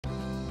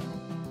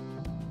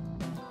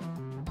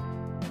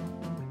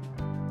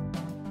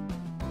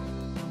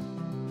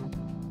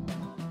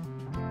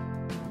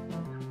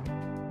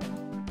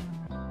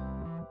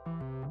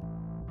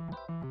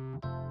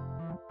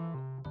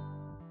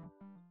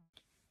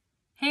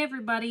Hey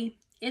everybody,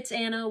 it's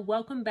Anna.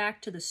 Welcome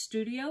back to the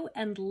studio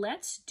and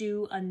let's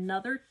do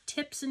another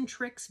tips and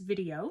tricks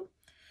video.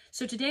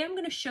 So today I'm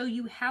going to show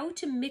you how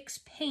to mix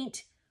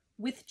paint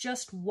with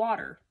just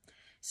water.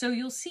 So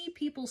you'll see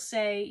people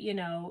say,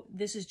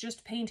 this is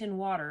just paint and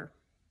water,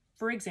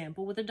 for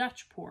example, with a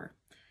Dutch pour.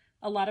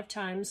 A lot of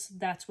times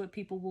that's what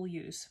people will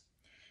use.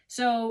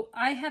 So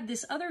I have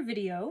this other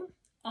video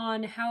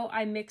on how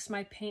I mix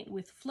my paint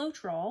with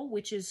Floetrol,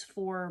 which is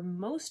for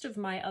most of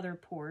my other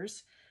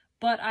pours.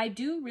 But I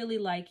do really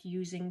like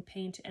using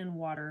paint and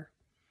water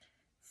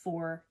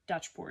for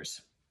Dutch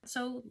pours.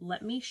 So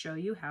let me show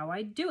you how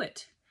I do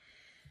it.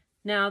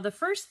 Now, the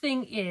first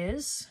thing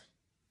is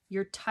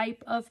your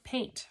type of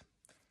paint.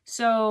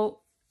 So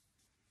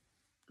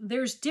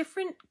there's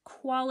different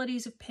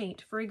qualities of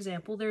paint. For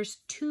example, there's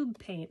tube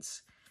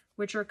paints,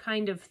 which are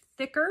kind of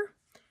thicker.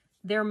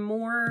 They're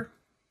more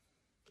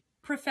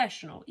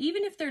professional.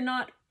 Even if they're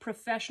not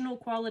professional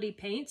quality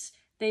paints,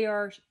 they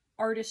are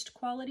artist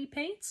quality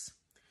paints.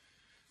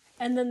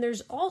 And then there's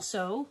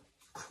also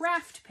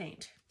craft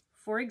paint.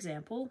 For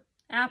example,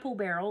 Apple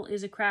Barrel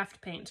is a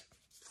craft paint.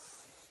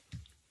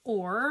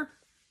 Or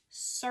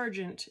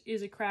Sargent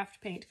is a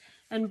craft paint.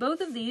 And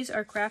both of these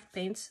are craft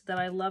paints that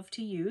I love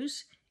to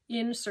use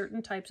in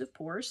certain types of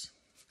pours.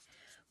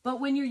 But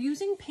when you're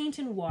using paint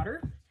and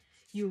water,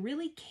 you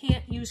really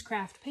can't use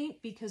craft paint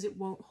because it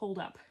won't hold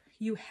up.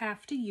 You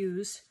have to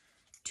use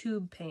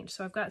tube paint.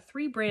 So I've got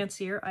 3 brands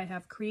here. I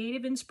have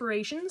Creative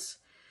Inspirations,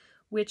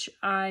 which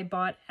I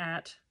bought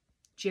at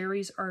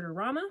Jerry's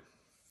Artorama.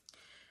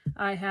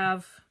 I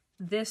have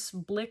this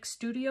Blick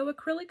Studio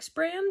Acrylics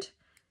brand,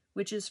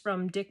 which is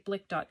from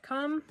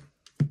dickblick.com.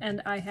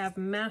 And I have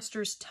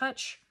Master's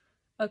Touch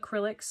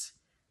Acrylics,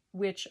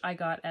 which I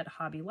got at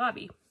Hobby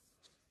Lobby.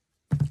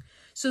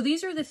 So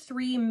these are the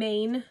 3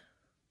 main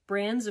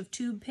brands of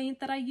tube paint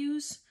that I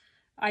use.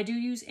 I do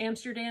use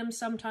Amsterdam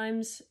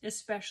sometimes,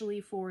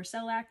 especially for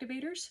cell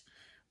activators,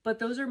 but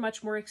those are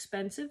much more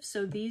expensive.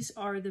 So these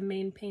are the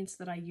main paints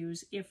that I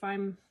use if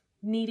I'm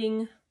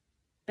needing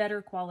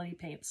better quality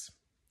paints.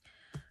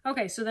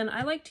 Okay, so then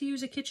I like to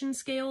use a kitchen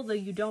scale, though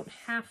you don't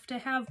have to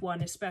have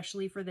one,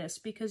 especially for this,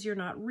 because you're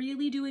not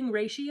really doing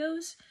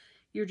ratios.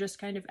 You're just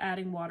kind of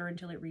adding water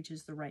until it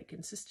reaches the right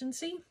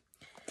consistency.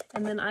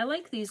 And then I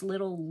like these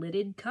little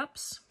lidded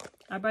cups.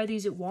 I buy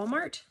these at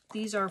Walmart.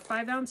 These are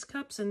 5-ounce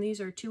cups and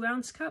these are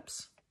 2-ounce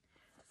cups.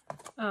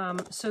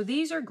 So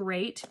these are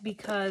great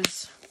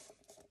because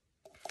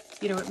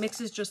it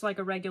mixes just like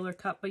a regular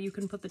cup, but you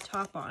can put the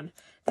top on.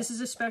 This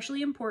is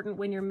especially important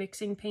when you're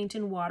mixing paint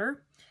and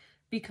water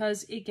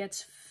because it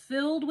gets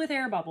filled with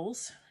air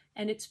bubbles,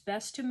 and it's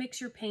best to mix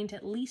your paint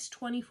at least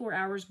 24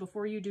 hours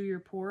before you do your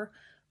pour,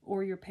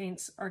 or your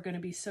paints are going to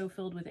be so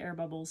filled with air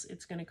bubbles,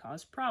 it's going to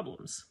cause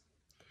problems.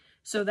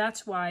 So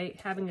that's why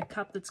having a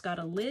cup that's got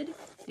a lid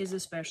is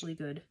especially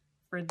good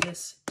for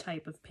this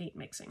type of paint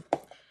mixing.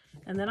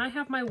 And then I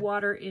have my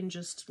water in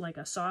just like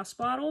a sauce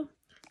bottle.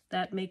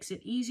 That makes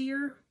it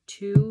easier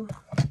to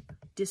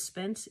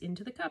dispense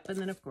into the cup. And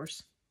then, of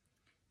course,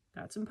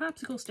 got some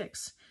popsicle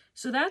sticks.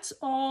 So that's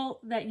all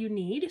that you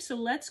need. So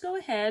let's go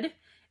ahead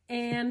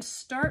and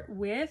start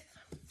with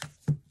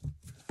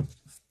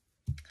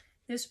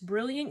this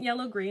brilliant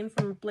yellow-green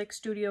from Blick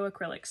Studio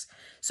Acrylics.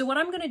 So what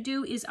I'm going to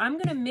do is I'm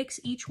going to mix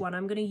each one.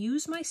 I'm going to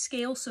use my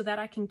scale so that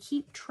I can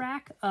keep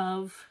track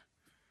of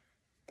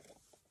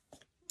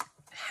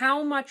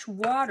how much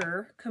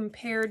water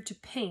compared to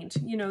paint,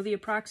 the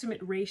approximate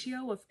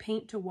ratio of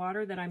paint to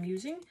water that I'm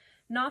using.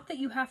 Not that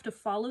you have to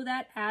follow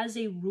that as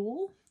a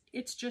rule,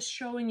 it's just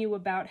showing you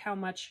about how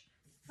much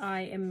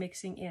I am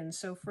mixing in.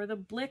 So for the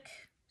Blick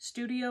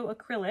Studio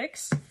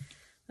Acrylics,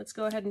 let's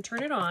go ahead and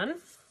turn it on.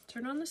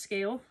 Turn on the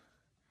scale.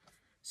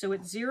 So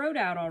it's zeroed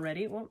out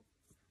already. Well,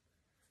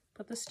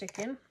 put the stick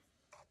in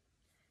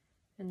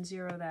and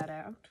zero that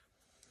out.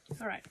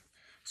 All right,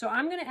 so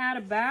I'm going to add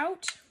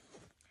about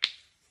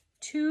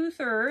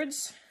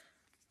 2/3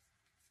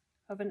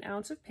 of an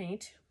ounce of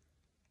paint.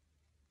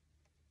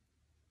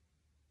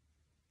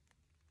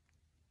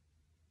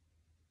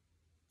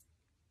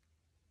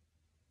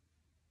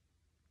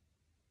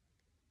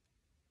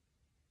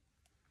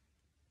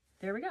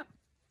 There we go.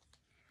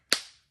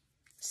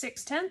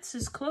 6/10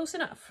 is close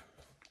enough.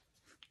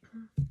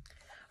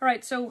 All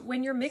right, so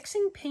when you're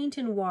mixing paint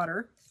and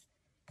water,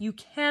 you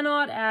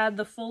cannot add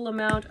the full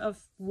amount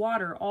of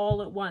water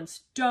all at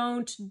once.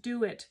 Don't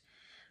do it.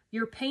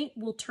 Your paint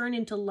will turn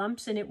into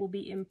lumps and it will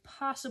be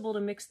impossible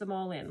to mix them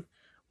all in.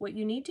 What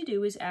you need to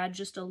do is add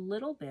just a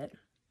little bit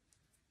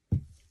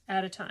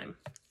at a time,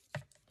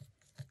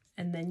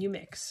 and then you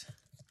mix.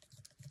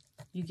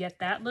 You get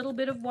that little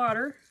bit of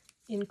water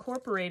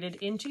incorporated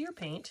into your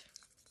paint,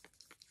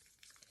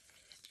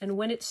 and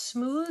when it's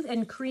smooth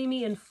and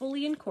creamy and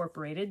fully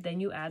incorporated,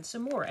 then you add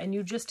some more, and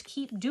you just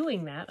keep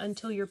doing that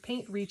until your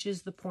paint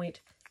reaches the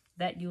point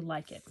that you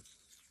like it.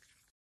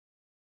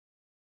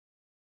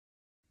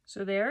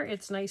 So there,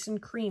 it's nice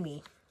and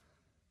creamy,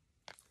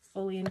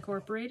 fully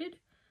incorporated,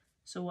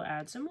 so we'll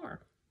add some more.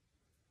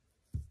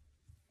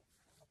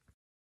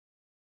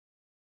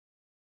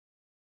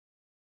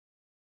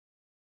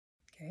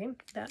 Okay,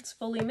 that's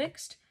fully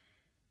mixed.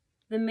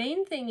 The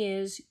main thing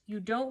is you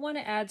don't want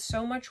to add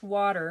so much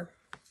water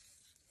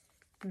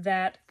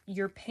that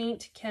your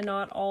paint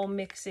cannot all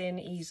mix in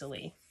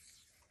easily.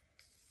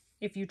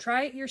 If you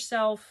try it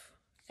yourself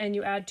and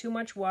you add too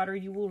much water,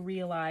 you will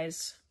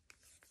realize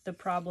the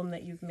problem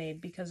that you've made,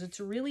 because it's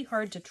really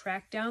hard to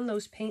track down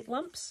those paint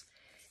lumps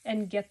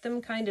and get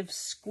them kind of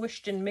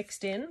squished and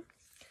mixed in.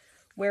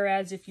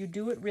 Whereas if you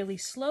do it really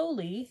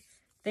slowly,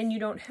 then you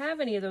don't have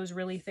any of those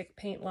really thick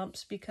paint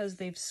lumps because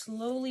they've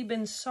slowly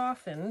been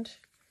softened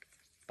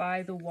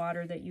by the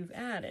water that you've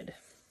added.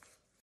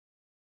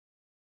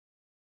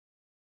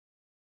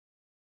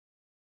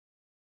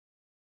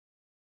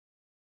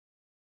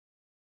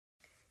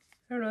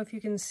 I don't know if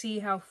you can see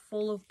how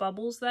full of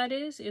bubbles that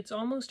is. It's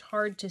almost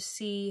hard to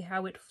see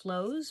how it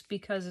flows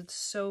because it's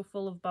so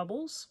full of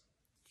bubbles.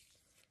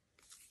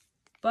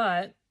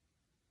 But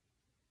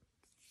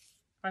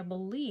I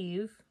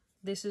believe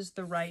this is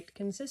the right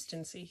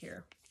consistency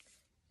here.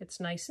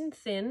 It's nice and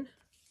thin,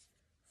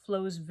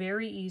 flows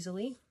very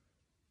easily.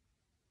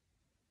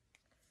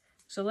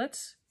 So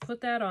let's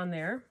put that on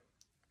there.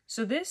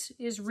 So this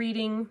is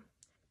reading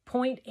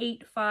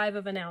 0.85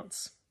 of an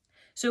ounce.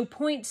 So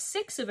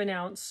 0.6 of an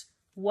ounce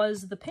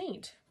was the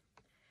paint,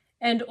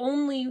 and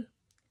only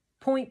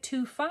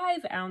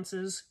 0.25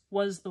 ounces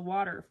was the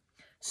water.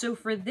 So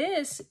for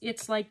this,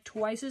 it's like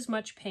twice as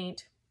much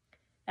paint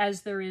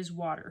as there is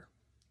water.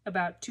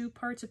 About 2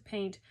 parts of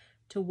paint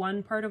to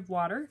 1 part of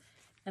water,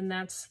 and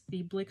that's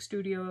the Blick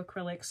Studio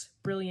Acrylics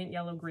Brilliant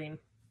Yellow Green.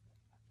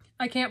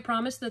 I can't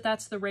promise that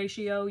that's the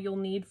ratio you'll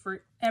need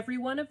for every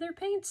one of their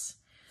paints,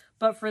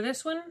 but for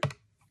this one,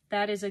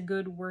 that is a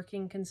good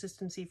working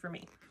consistency for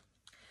me.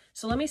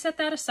 So let me set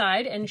that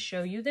aside and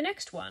show you the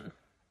next one.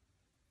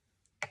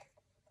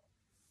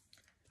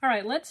 All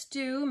right, let's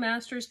do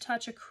Master's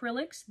Touch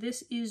Acrylics.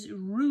 This is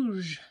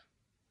Rouge.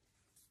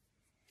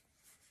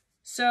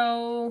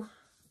 So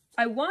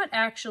I want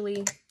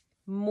actually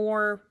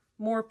more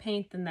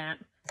paint than that.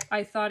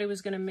 I thought it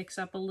was going to mix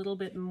up a little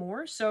bit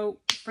more. So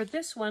for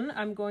this one,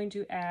 I'm going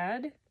to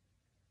add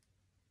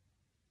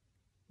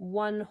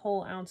 1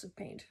 whole ounce of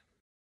paint.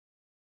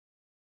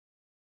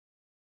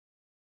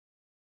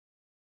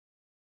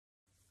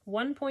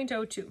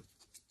 .02.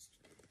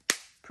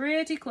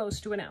 Pretty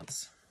close to an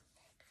ounce.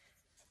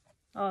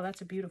 Oh,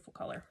 that's a beautiful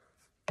color.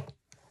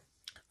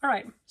 All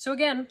right, so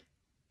again,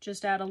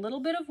 just add a little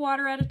bit of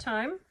water at a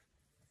time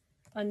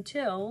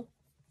until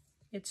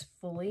it's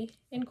fully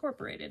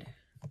incorporated.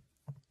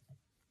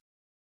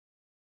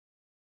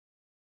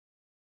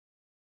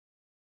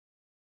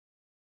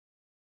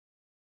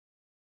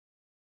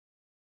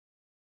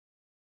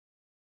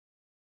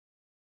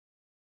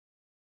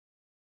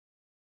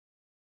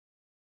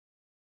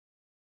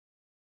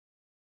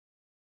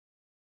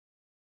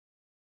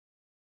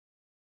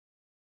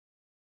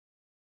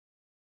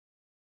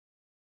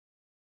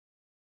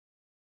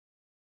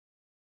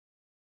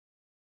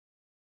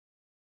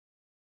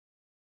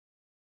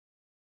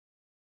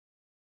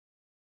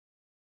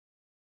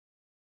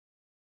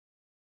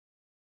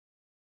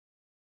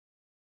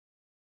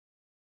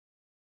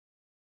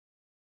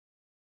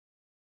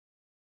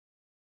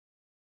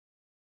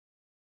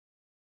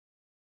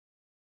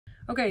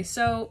 Okay,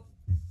 so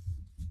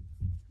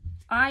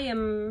I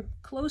am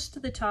close to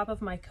the top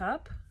of my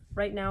cup.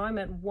 Right now I'm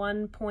at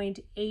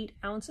 1.8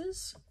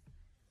 ounces,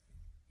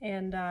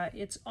 and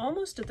it's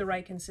almost at the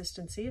right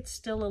consistency. It's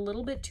still a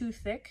little bit too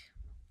thick,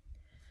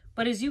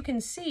 but as you can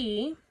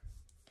see,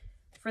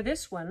 for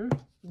this one,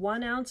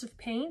 1 ounce of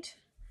paint,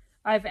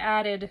 I've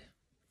added,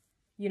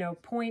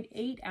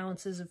 0.8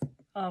 ounces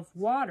of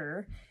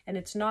water, and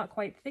it's not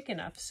quite thick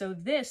enough. So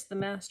this, the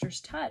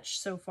Master's Touch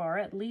so far,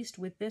 at least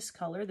with this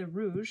color, the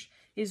Rouge,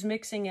 is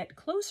mixing at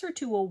closer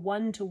to a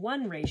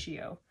 1-to-1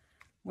 ratio,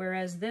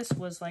 whereas this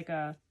was like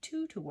a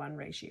 2-to-1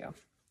 ratio.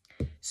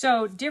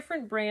 So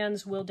different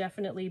brands will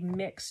definitely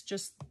mix,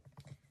 just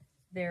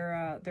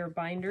their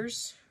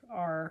binders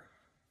are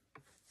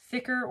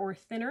thicker or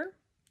thinner.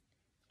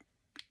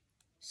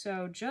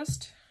 So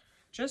just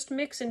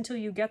mix until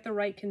you get the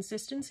right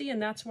consistency,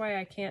 and that's why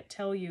I can't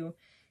tell you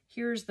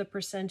here's the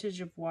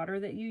percentage of water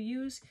that you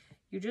use.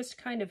 You just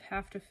kind of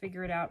have to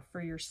figure it out for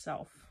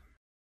yourself.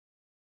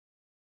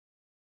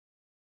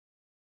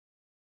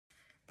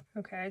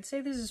 Okay, I'd say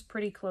this is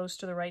pretty close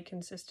to the right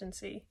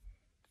consistency.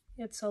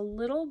 It's a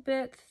little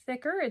bit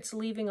thicker, it's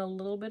leaving a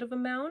little bit of a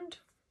mound,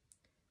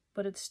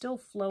 but it's still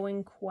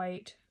flowing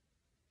quite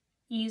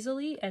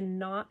easily and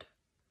not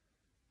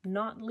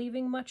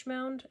leaving much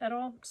mound at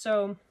all.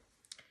 So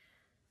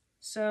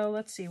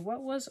let's see,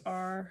 what was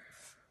our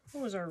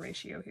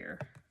ratio here?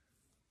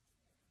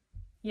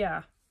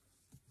 Yeah,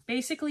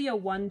 basically a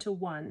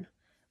 1-to-1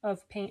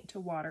 of paint to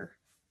water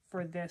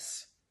for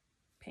this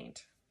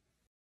paint.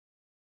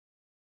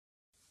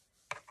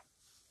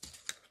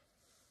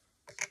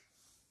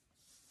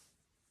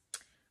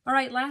 All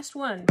right, last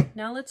one.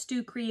 Now let's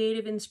do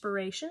Creative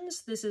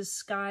Inspirations. This is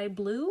Sky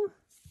Blue.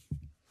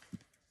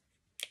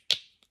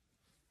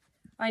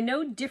 I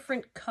know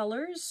different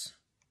colors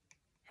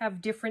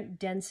have different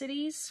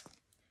densities,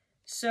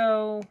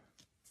 so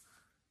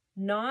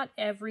not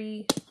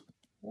every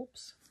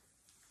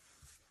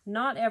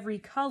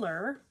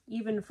color,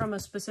 even from a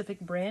specific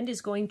brand,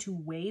 is going to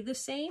weigh the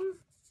same.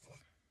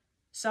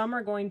 Some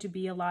are going to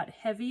be a lot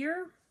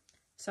heavier,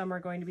 some are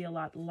going to be a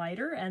lot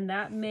lighter, and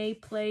that may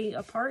play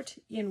a part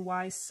in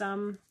why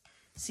some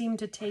seem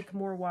to take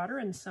more water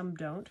and some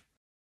don't.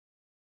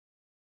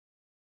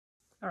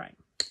 All right,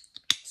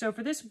 so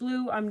for this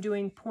blue, I'm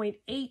doing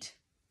 0.8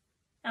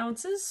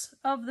 ounces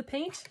of the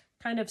paint,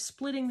 kind of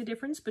splitting the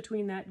difference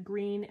between that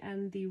green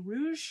and the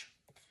rouge.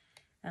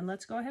 And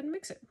let's go ahead and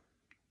mix it.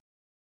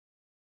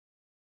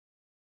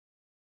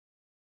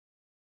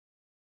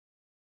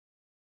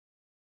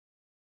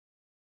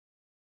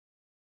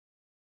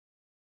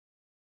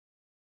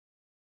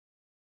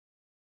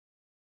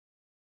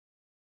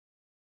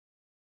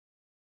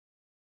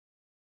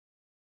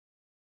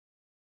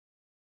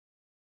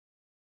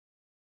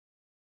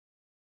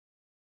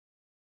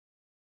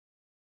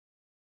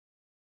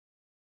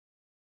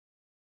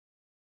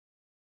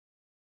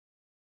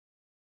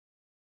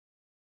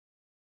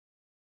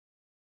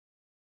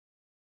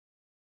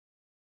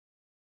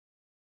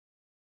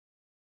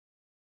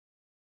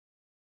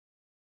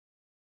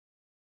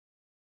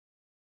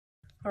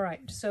 All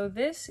right, so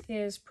this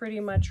is pretty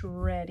much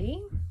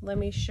ready. Let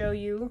me show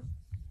you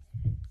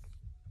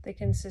the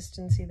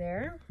consistency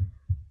there.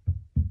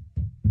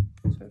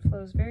 So it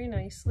flows very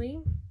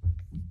nicely.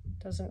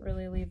 Doesn't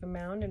really leave a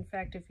mound. In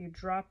fact, if you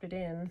dropped it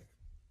in,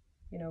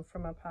 you know,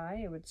 from up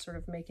high, it would sort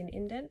of make an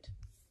indent.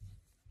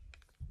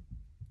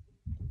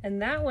 And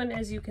that one,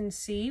 as you can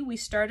see, we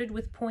started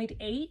with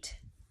 0.8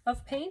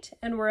 of paint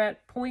and we're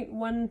at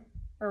 0.1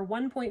 or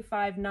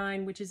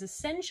 1.59, which is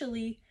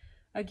essentially,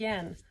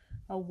 again,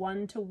 a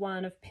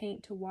 1-to-1 of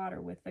paint to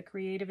water with the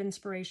Creative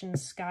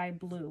Inspirations Sky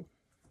Blue.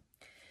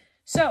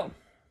 So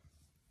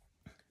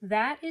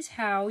that is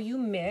how you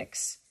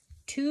mix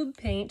tube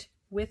paint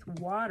with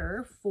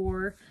water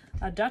for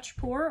a Dutch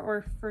pour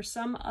or for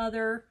some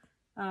other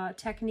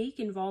technique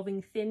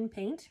involving thin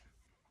paint.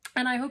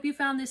 And I hope you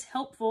found this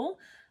helpful.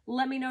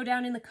 Let me know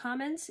down in the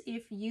comments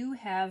if you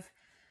have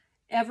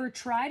ever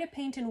tried a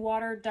paint and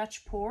water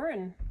Dutch pour,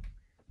 and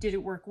did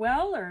it work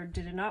well or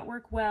did it not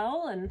work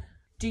well? And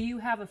do you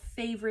have a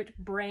favorite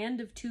brand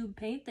of tube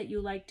paint that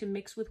you like to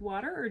mix with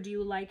water, or do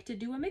you like to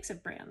do a mix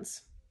of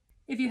brands?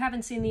 If you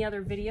haven't seen the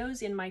other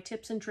videos in my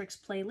tips and tricks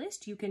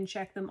playlist, you can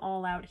check them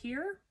all out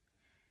here.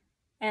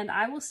 And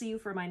I will see you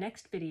for my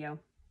next video.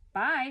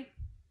 Bye!